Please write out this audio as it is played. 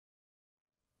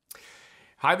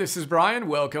Hi, this is Brian.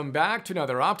 Welcome back to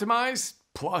another Optimize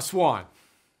Plus One.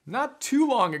 Not too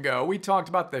long ago, we talked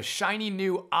about the shiny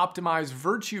new Optimize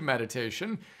Virtue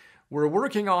Meditation we're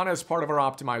working on as part of our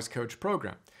Optimize Coach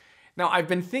program. Now, I've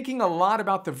been thinking a lot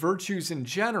about the virtues in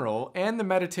general and the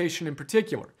meditation in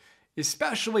particular,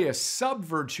 especially a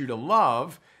sub-virtue to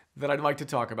love that I'd like to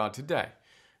talk about today.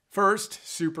 First,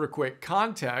 super quick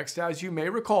context. As you may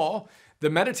recall,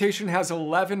 the meditation has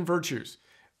 11 virtues.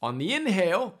 On the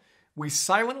inhale, we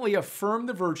silently affirm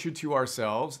the virtue to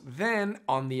ourselves. Then,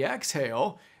 on the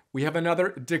exhale, we have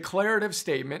another declarative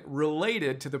statement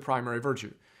related to the primary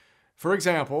virtue. For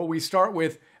example, we start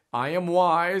with, I am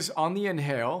wise on the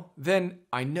inhale. Then,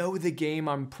 I know the game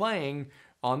I'm playing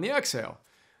on the exhale.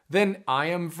 Then, I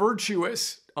am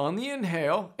virtuous on the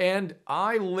inhale. And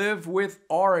I live with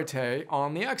arete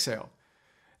on the exhale.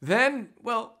 Then,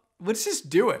 let's just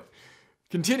do it.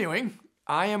 Continuing,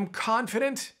 I am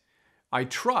confident. I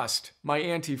trust my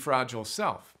anti-fragile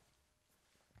self.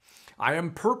 I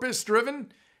am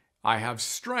purpose-driven. I have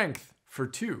strength for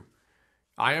two.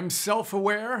 I am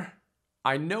self-aware.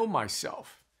 I know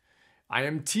myself. I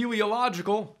am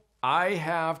teleological. I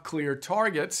have clear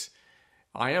targets.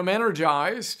 I am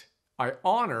energized. I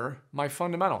honor my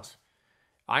fundamentals.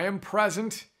 I am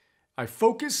present. I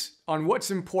focus on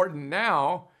what's important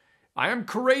now. I am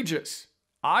courageous.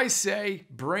 I say,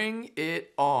 bring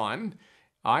it on.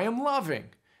 I am loving.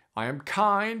 I am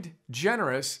kind,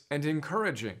 generous, and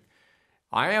encouraging.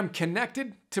 I am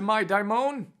connected to my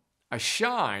daimon. I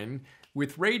shine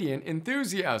with radiant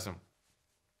enthusiasm.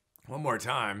 One more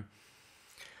time.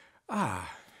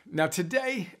 Now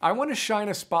today, I want to shine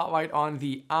a spotlight on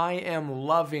the I am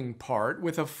loving part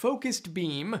with a focused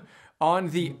beam on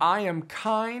the I am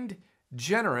kind,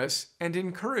 generous, and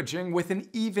encouraging with an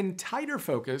even tighter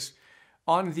focus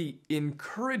on the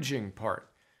encouraging part.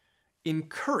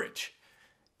 Encourage.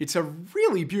 It's a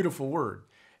really beautiful word.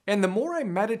 And the more I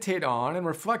meditate on and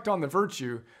reflect on the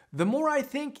virtue, the more I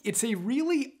think it's a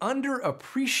really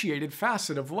underappreciated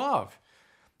facet of love.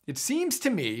 It seems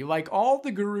to me like all the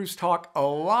gurus talk a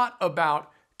lot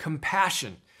about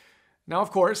compassion. Now, of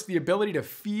course, the ability to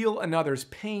feel another's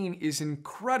pain is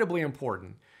incredibly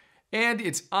important. And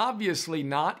it's obviously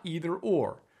not either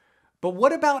or. But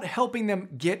what about helping them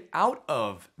get out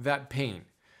of that pain?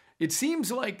 It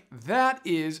seems like that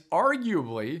is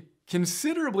arguably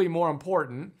considerably more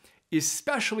important,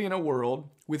 especially in a world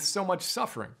with so much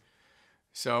suffering.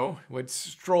 So let's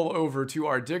stroll over to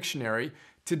our dictionary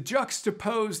to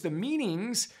juxtapose the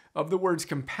meanings of the words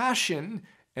compassion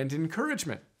and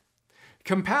encouragement.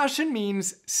 Compassion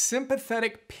means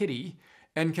sympathetic pity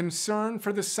and concern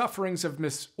for the sufferings of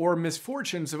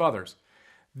misfortunes of others.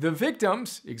 The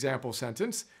victims, example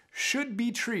sentence, should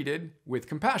be treated with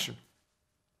compassion.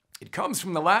 It comes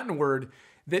from the Latin word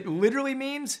that literally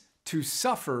means to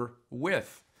suffer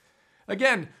with.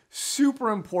 Again, super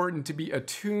important to be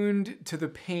attuned to the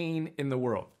pain in the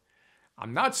world.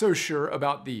 I'm not so sure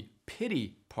about the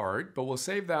pity part, but we'll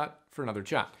save that for another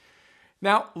chat.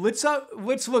 Now, let's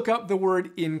look up the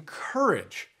word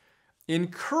encourage.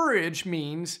 Encourage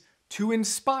means to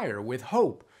inspire with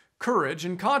hope, courage,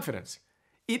 and confidence.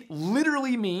 It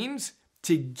literally means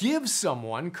to give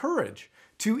someone courage,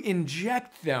 to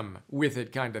inject them with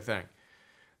it kind of thing.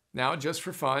 Now, just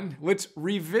for fun, let's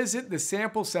revisit the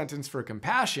sample sentence for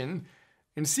compassion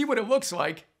and see what it looks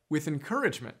like with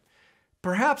encouragement.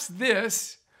 Perhaps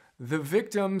this, the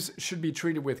victims should be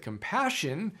treated with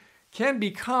compassion, can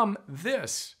become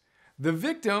this. The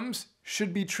victims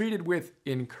should be treated with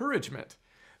encouragement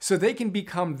so they can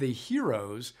become the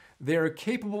heroes they're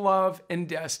capable of and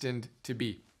destined to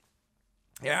be.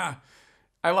 Yeah,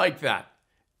 I like that.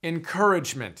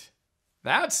 Encouragement.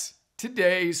 That's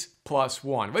today's plus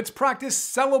one. Let's practice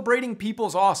celebrating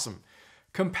people's awesome,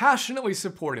 compassionately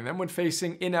supporting them when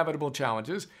facing inevitable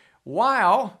challenges,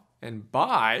 while and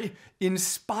by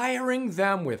inspiring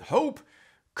them with hope,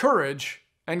 courage,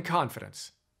 and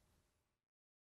confidence.